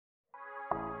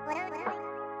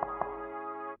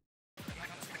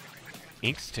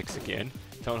ink sticks again.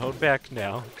 Don't hold back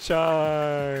now.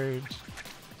 Charge!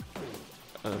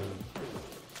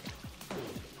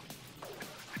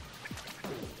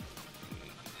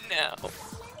 No!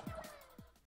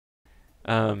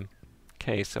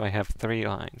 Okay, so I have 3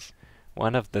 lines.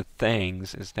 One of the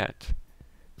things is that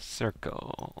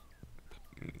circle.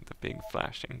 The big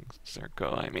flashing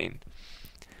circle, I mean.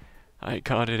 I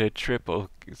called it a triple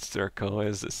circle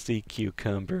as a sea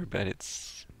cucumber, but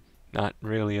it's not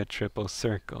really a triple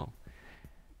circle.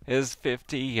 As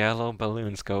 50 yellow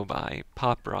balloons go by,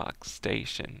 Pop Rock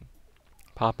Station.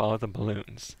 Pop all the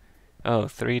balloons. Oh,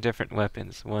 3 different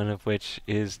weapons, one of which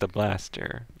is the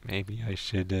blaster. Maybe I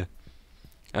should,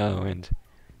 oh, and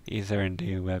these are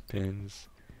new weapons.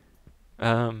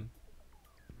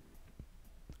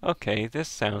 Okay,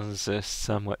 this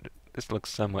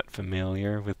looks somewhat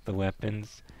familiar with the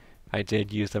weapons. I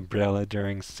did use Umbrella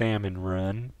during Salmon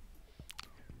Run.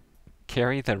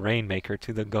 Carry the Rainmaker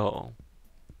to the goal.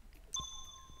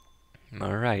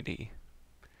 Alrighty.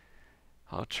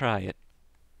 I'll try it.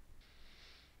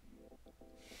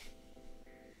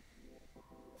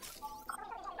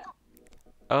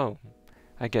 Oh,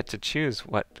 I get to choose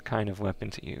what kind of weapon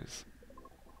to use.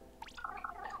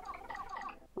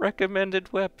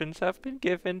 Recommended weapons have been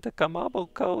given the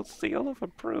Pikmanipulator seal of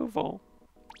approval.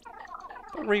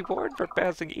 The reward for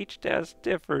passing each test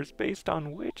differs based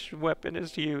on which weapon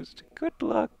is used. Good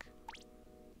luck.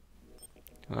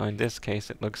 Well, in this case,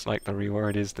 it looks like the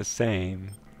reward is the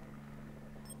same.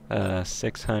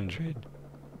 600.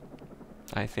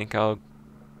 I think I'll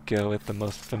go with the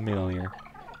most familiar.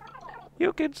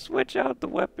 You can switch out the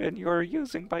weapon you're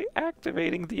using by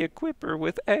activating the equipper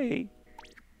with A.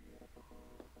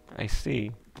 I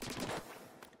see.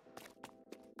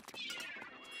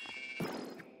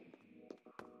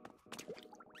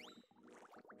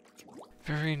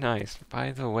 Very nice.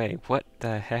 By the way, what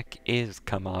the heck is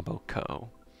Pikmanipulator?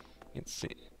 It's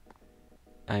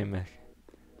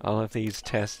all of these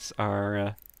tests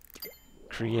are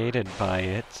created by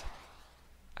it,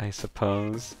 I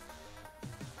suppose.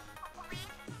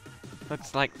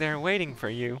 Looks like they're waiting for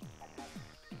you.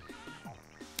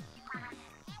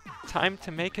 Time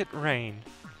to make it rain.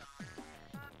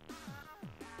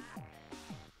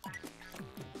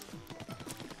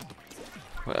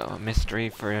 Well, a mystery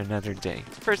for another day.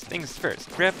 First things first,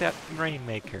 grab that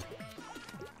Rainmaker.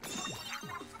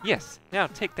 Yes, now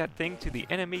take that thing to the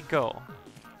enemy goal.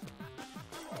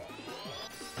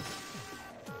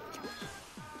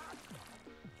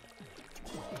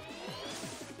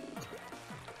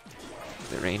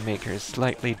 The Rainmaker is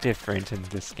slightly different in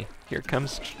this game. Here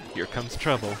comes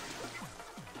trouble.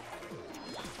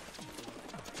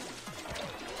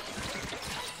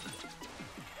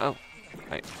 Oh,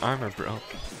 my armor broke.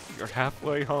 You're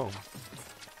halfway home.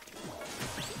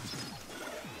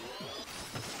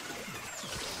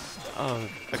 Oh,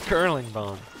 a curling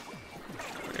ball.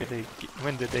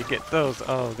 When did they get those?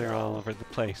 Oh, they're all over the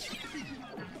place.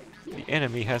 The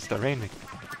enemy has the Rainmaker.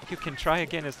 You can try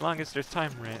again as long as there's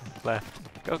time left.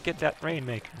 Go get that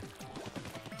Rainmaker.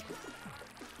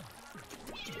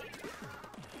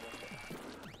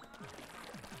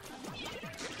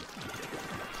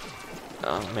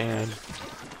 Oh man.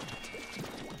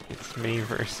 It's me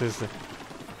versus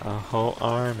a whole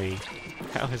army.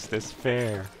 How is this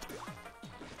fair?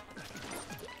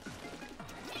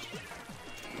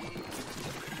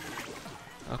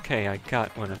 Okay, I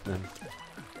got one of them.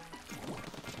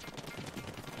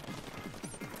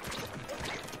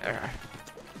 If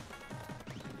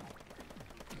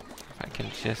I can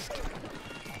just...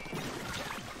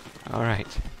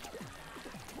 Alright.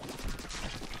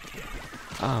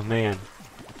 Oh man,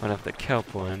 one of the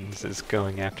kelp ones is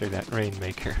going after that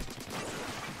Rainmaker.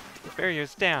 The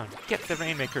barrier's down! Get the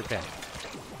Rainmaker back!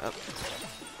 Oh,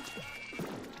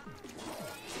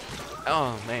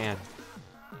 oh man.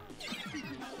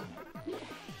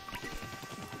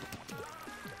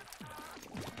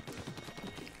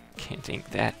 Can't ink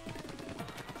that.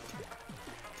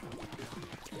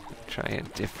 Try a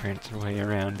different way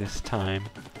around this time.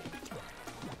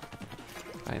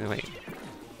 By the way.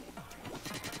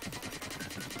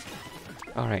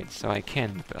 Alright, so I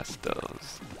can bust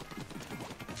those.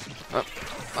 Oh,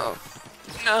 oh,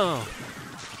 no!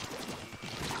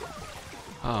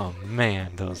 Oh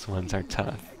man, those ones are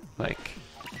tough. Like,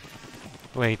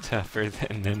 way tougher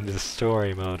than in the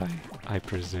story mode, I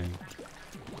presume.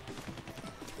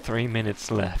 3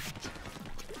 minutes left.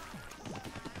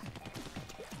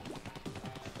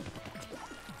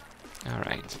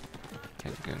 Alright.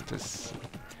 Can go to this.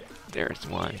 There's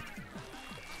one.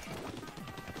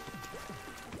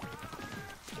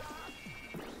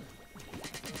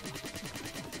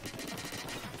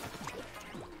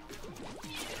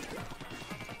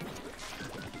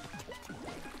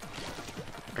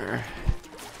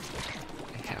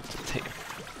 I have to take...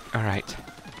 Alright.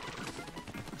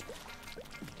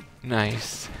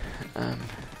 Nice. I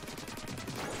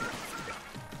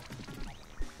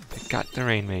got the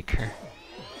Rainmaker.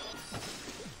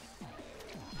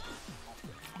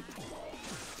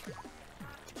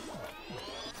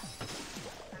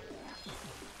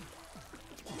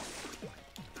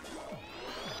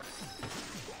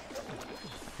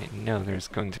 I know there's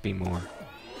going to be more.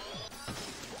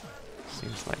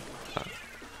 Seems like...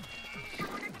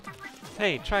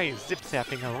 Hey, try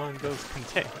zip-zapping along those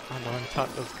along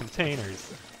top those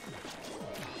containers.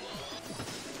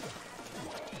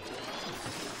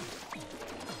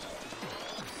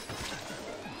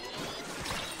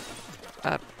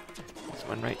 Up. There's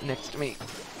one right next to me.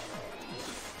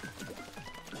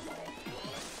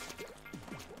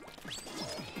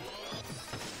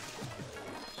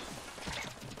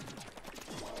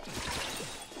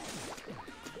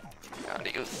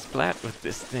 Gotta use Splat with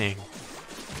this thing.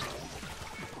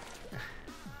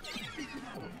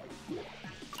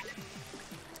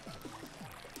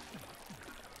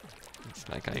 It's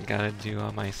like I gotta do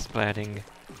all my splatting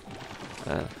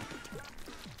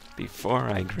before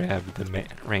I grab the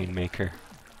Rainmaker.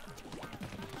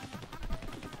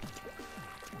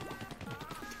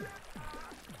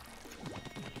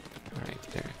 Alright,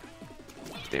 there.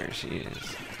 There she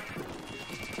is.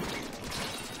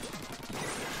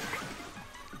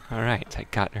 Alright, I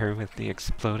got her with the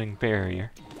exploding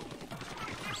barrier.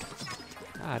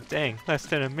 Ah, dang, less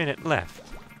than a minute left.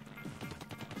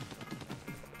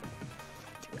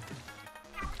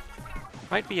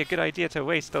 Might be a good idea to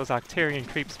waste those Octarian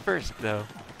creeps first, though.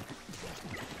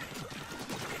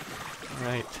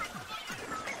 Right.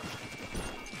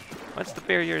 Once the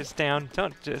barrier is down,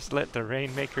 don't just let the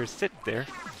Rainmaker sit there.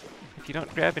 If you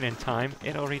don't grab it in time,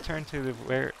 it'll return to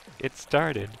where it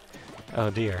started. Oh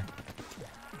dear.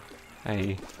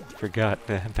 I forgot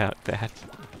about that.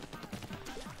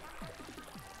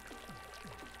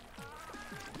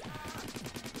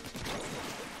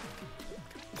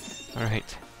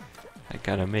 Alright. I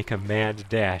gotta make a mad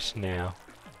dash now.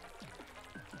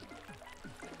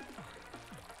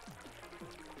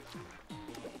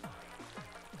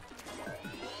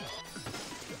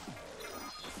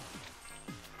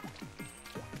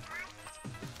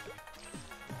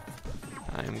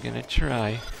 I'm gonna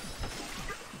try.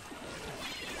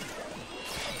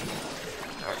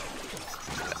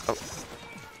 Oh.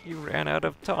 You ran out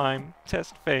of time.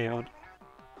 Test failed.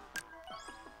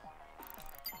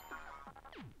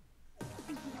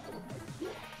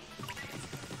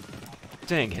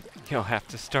 Dang it, you'll have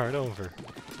to start over.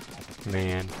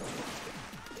 Man.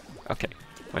 Okay,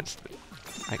 what's the...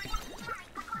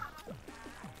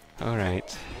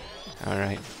 Alright.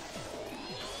 Alright.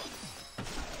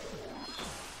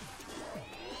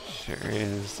 Sure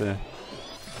is,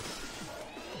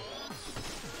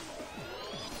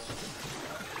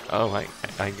 Oh,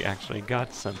 I actually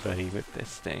got somebody with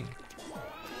this thing.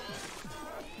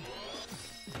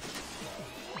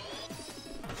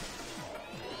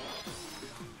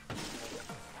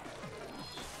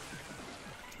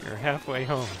 You're halfway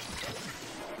home.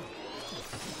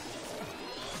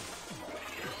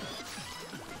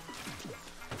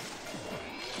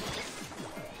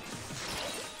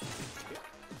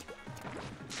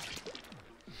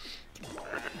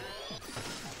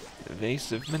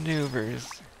 Evasive maneuvers.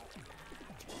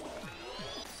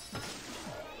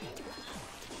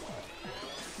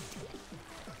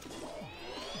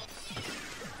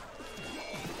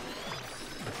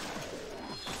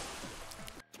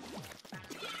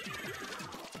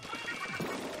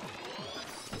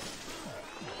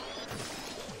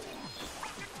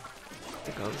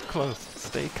 To go close,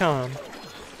 stay calm.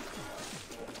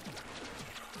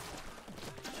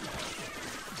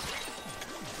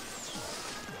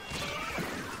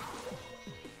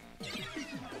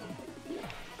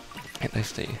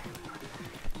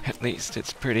 At least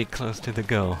it's pretty close to the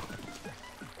goal.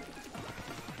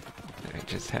 I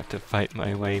just have to fight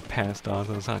my way past all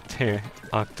those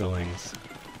octolings.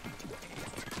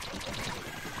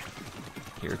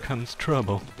 Here comes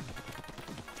trouble.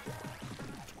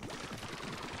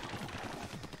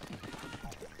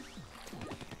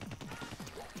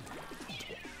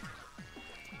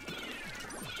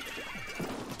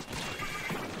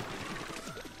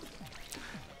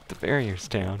 The barrier's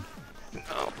down.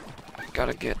 No, I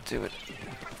gotta get to it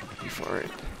before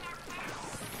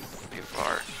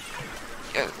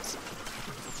yes.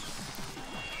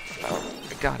 Oh,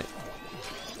 I got it.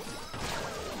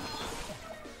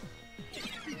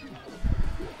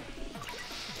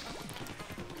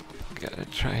 Gotta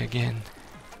try again.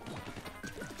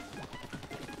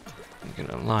 I'm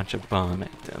gonna launch a bomb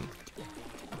at them.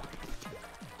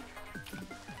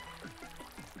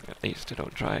 At least it'll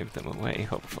drive them away,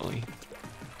 hopefully.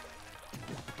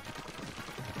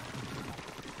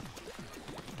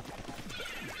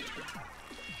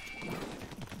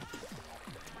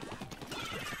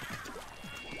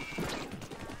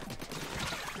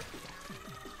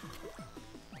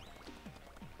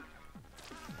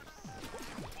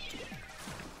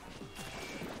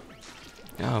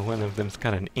 Oh, one of them's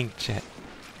got an inkjet.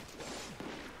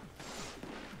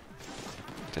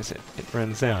 Does it? It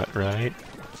runs out, right?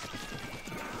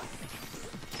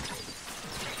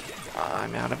 Oh,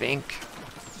 I'm out of ink.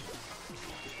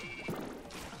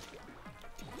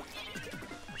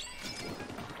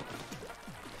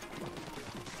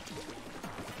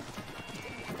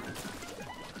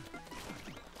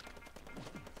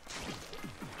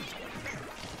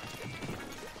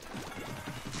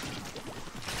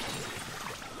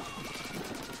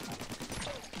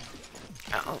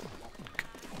 Oh.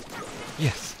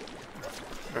 Yes.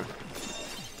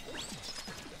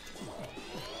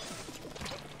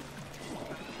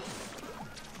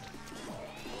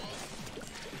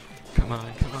 Come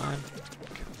on, come on.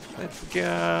 Let's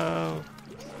go.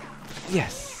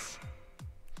 Yes.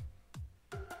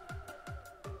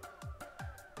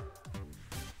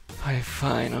 I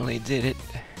finally did it.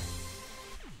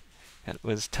 That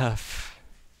was tough.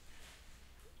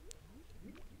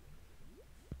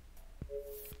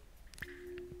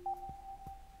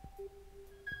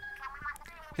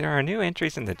 There are new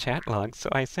entries in the chat log, so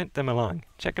I sent them along.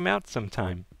 Check them out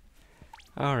sometime.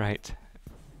 Alright.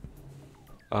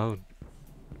 Oh,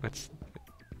 what's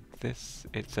this?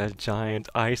 It's a giant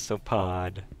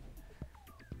isopod.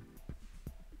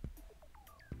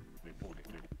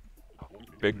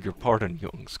 Beg your pardon,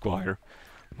 young squire.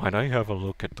 Might I have a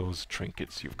look at those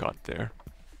trinkets you've got there?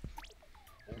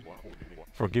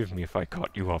 Forgive me if I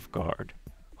caught you off guard.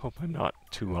 Hope I'm not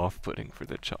too off-putting for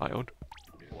the child.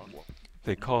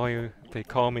 They call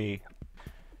me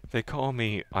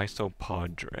Iso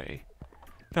Padre.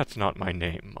 That's not my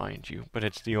name, mind you, but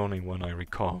it's the only one I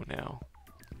recall now.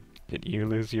 Did you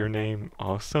lose your name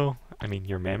also? I mean,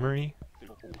 your memory?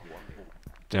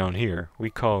 Down here,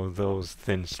 we call those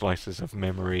thin slices of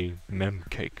memory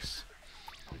memcakes.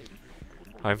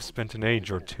 I've spent an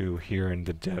age or two here in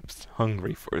the depths,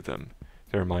 hungry for them.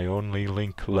 They're my only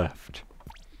link left.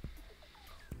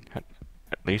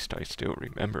 At least I still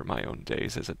remember my own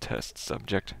days as a test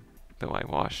subject, though I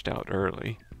washed out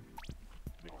early.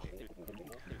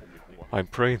 I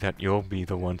pray that you'll be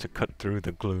the one to cut through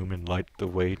the gloom and light the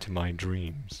way to my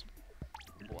dreams.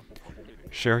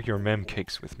 Share your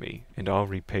memcakes with me, and I'll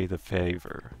repay the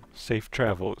favor. Safe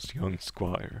travels, young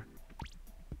squire.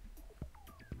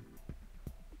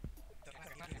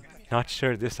 Not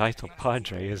sure this Iso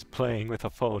Padre is playing with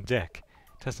a full deck.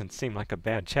 Doesn't seem like a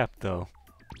bad chap, though.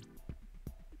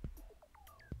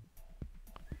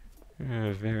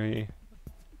 Very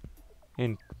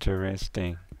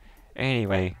interesting.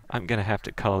 Anyway, I'm gonna have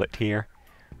to call it here,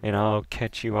 and I'll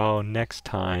catch you all next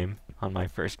time on my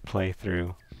first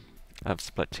playthrough of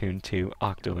Splatoon 2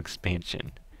 Octo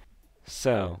expansion.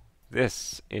 So,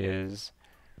 this is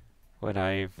what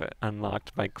I've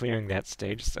unlocked by clearing that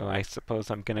stage, so I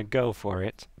suppose I'm gonna go for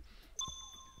it.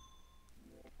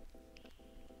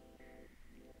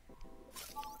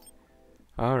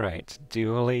 Alright,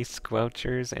 Dually,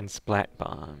 Squelchers, and Splat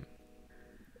Bomb.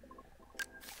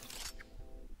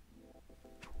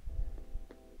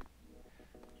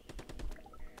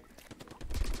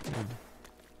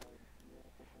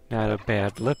 Not a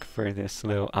bad look for this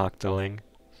little Octoling.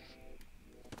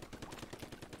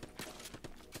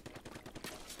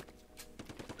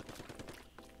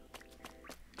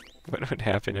 What would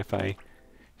happen if I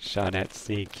shot at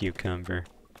Sea Cucumber?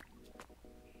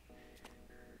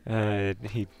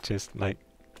 He just, like,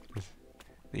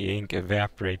 the ink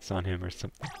evaporates on him or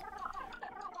something.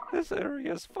 This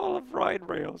area is full of ride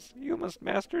rails. You must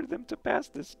master them to pass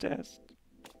this test.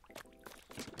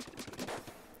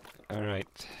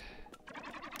 Alright.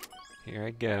 Here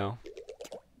I go.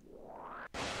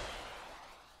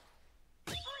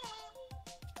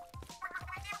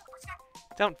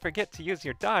 Don't forget to use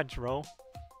your dodge roll.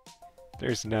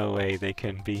 There's no way they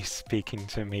can be speaking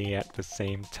to me at the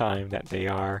same time that they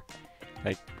are,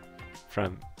 like,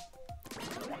 from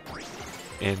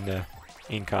in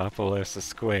Inkopolis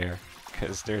Square,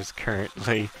 because there's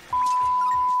currently...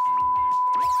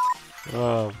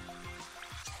 Oh.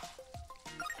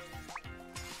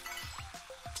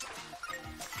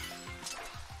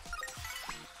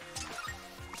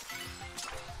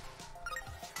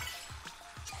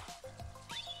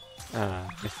 Ah,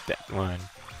 missed that one.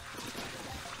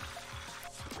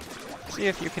 See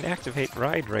if you can activate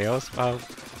ride rails while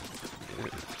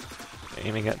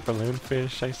aiming at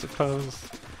balloonfish, I suppose.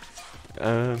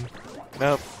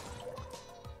 Nope.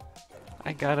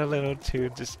 I got a little too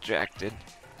distracted.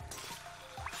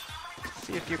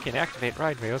 See if you can activate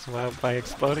ride rails by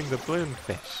exploding the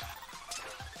balloonfish.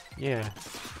 Yeah.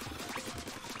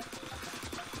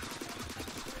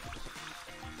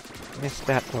 Missed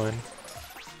that one.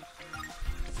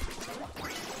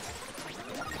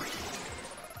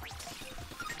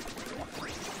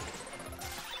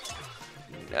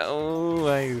 No,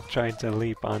 I tried to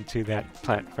leap onto that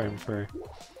platform for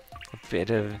a bit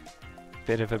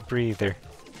of a breather.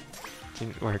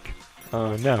 Didn't work.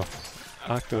 Oh no.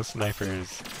 Octo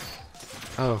snipers.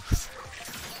 Oh.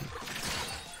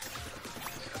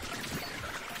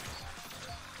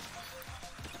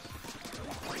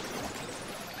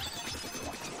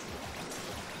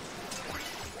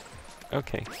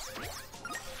 Okay.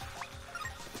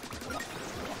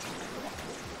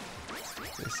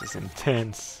 This is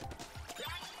intense.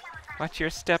 Watch your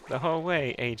step the whole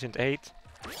way, Agent 8.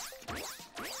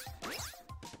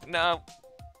 No!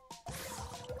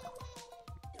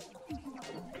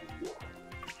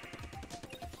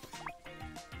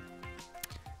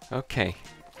 Okay.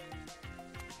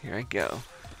 Here I go.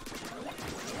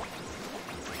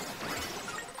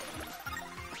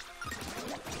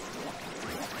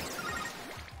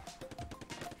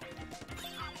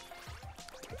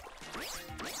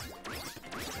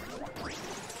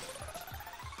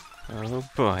 Oh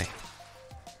boy.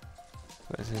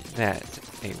 Wasn't that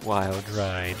a wild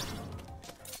ride?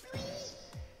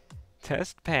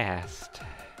 Test passed.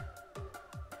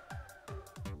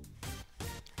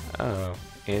 Oh,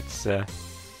 it's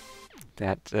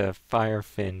that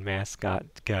Firefin mascot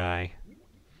guy.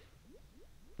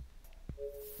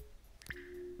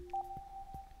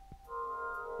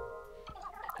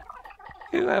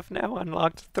 You have now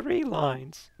unlocked 3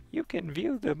 lines. You can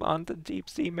view them on the Deep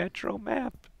Sea Metro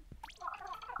map.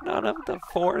 None of the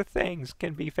 4 things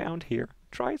can be found here.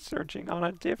 Try searching on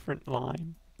a different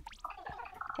line.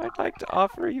 I'd like to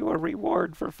offer you a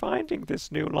reward for finding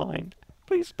this new line.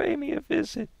 Please pay me a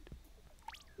visit.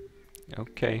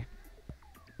 Okay.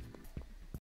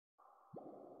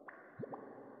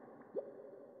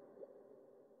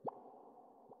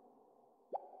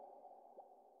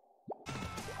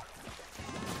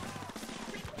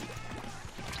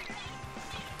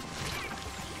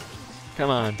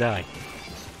 Come on, die.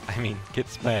 I mean, get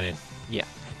splatted. Yeah.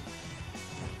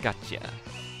 Gotcha.